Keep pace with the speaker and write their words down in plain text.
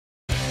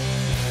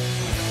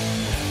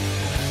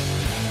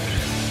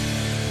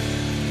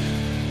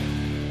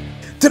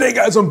Today,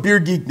 guys, on Beer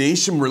Geek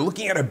Nation, we're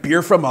looking at a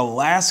beer from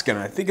Alaska, and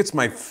I think it's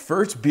my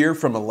first beer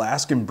from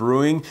Alaskan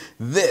Brewing.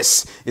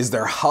 This is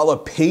their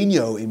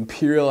Jalapeño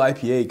Imperial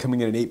IPA,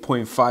 coming in at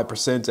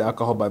 8.5%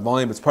 alcohol by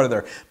volume. It's part of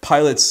their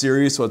pilot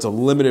series, so it's a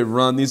limited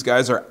run. These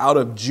guys are out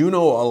of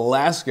Juneau,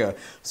 Alaska,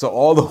 so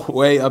all the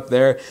way up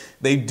there.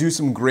 They do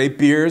some great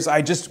beers.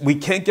 We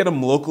can't get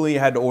them locally.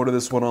 I had to order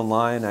this one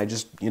online.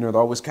 They're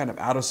always kind of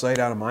out of sight,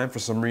 out of mind for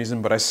some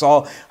reason, but I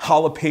saw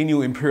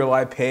Jalapeño Imperial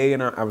IPA,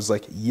 and I was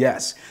like,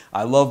 yes.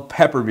 I love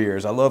pepper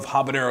beers. I love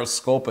habanero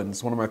sculpin.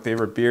 It's one of my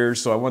favorite beers,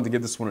 so I wanted to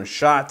give this one a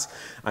shot.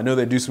 I know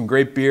they do some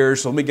great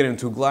beers, so let me get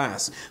into a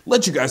glass,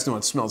 let you guys know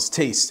what smells,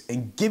 tastes,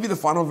 and give you the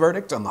final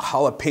verdict on the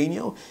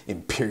Jalapeño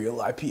Imperial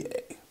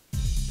IPA.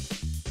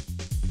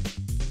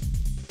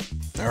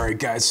 All right,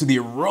 guys, so the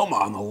aroma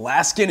on the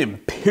Alaskan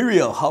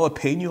Imperial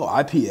Jalapeño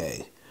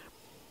IPA.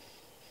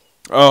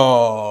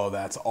 Oh,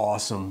 that's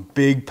awesome.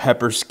 Big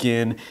pepper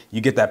skin.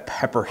 You get that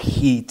pepper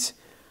heat.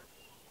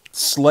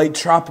 Slight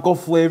tropical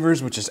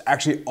flavors, which is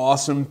actually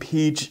awesome.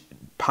 Peach,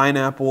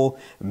 pineapple,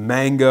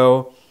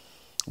 mango,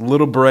 a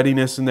little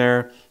breadiness in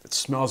there. It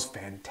smells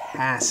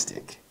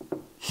fantastic.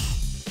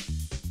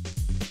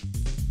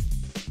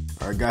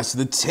 All right, guys, so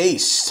the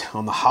taste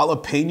on the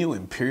Jalapeño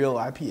Imperial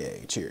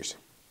IPA. Cheers.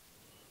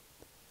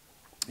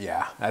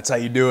 Yeah, that's how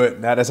you do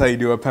it. That is how you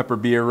do a pepper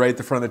beer, right at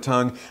the front of the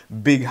tongue.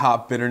 Big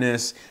hop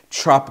bitterness,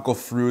 tropical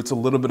fruits, a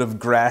little bit of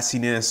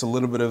grassiness, a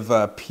little bit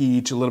of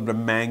peach, a little bit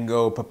of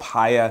mango,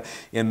 papaya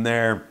in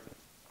there.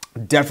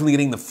 Definitely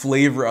getting the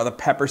flavor of the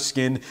pepper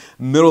skin,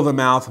 middle of the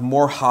mouth,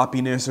 more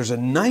hoppiness. There's a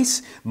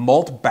nice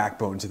malt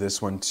backbone to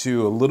this one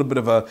too. A little bit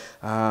of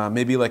a,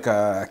 maybe like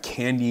a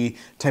candy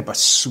type of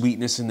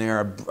sweetness in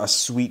there, a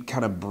sweet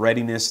kind of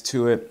breadiness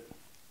to it.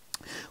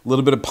 A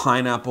little bit of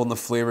pineapple in the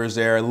flavors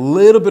there, a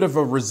little bit of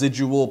a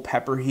residual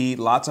pepper heat,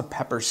 lots of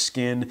pepper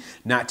skin,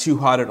 not too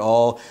hot at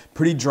all,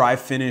 pretty dry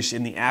finish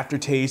in the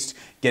aftertaste,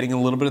 getting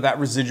a little bit of that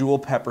residual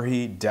pepper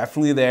heat,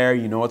 definitely there.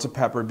 You know it's a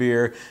pepper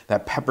beer,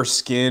 that pepper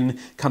skin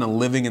kind of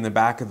living in the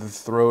back of the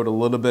throat, a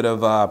little bit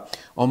of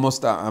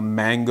almost a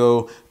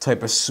mango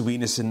type of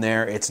sweetness in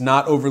there. It's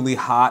not overly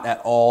hot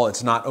at all,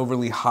 it's not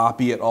overly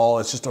hoppy at all,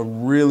 it's just a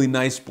really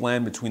nice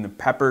blend between the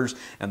peppers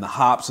and the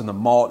hops and the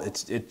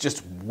malt. It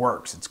just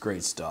works, it's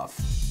great stuff.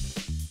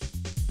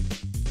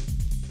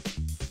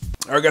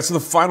 All right, guys, so the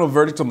final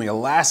verdict on the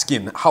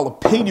Alaskan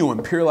Jalapeño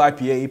Imperial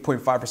IPA,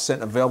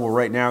 8.5% available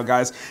right now,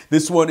 guys.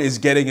 This one is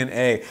getting an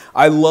A.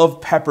 I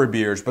love pepper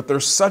beers, but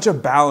there's such a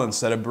balance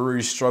that a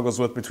brewery struggles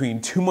with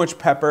between too much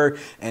pepper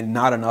and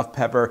not enough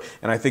pepper,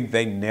 and I think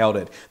they nailed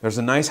it. There's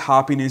a nice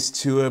hoppiness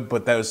to it,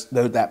 but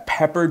that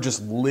pepper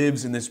just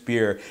lives in this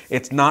beer.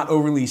 It's not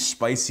overly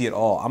spicy at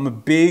all. I'm a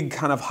big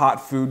kind of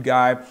hot food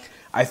guy.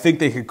 I think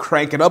they could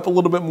crank it up a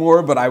little bit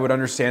more, but I would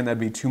understand that'd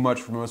be too much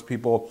for most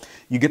people.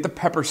 You get the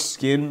pepper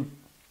skin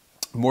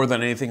more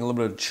than anything, a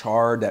little bit of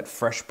char, that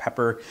fresh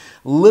pepper,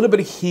 a little bit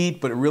of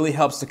heat, but it really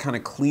helps to kind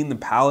of clean the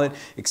palate,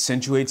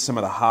 accentuate some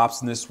of the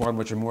hops in this one,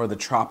 which are more of the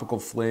tropical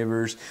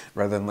flavors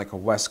rather than like a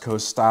West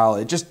Coast style.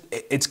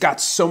 It's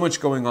got so much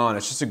going on.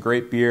 It's just a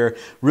great beer.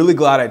 Really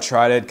glad I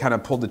tried it, kind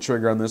of pulled the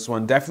trigger on this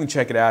one. Definitely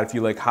check it out if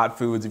you like hot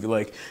foods, if you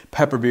like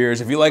pepper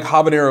beers, if you like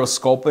habanero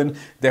sculpin,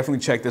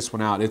 definitely check this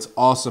one out. It's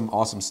awesome,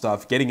 awesome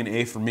stuff. Getting an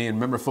A for me. And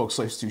remember, folks,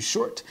 life's too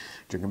short.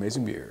 Drink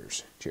amazing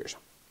beers. Cheers.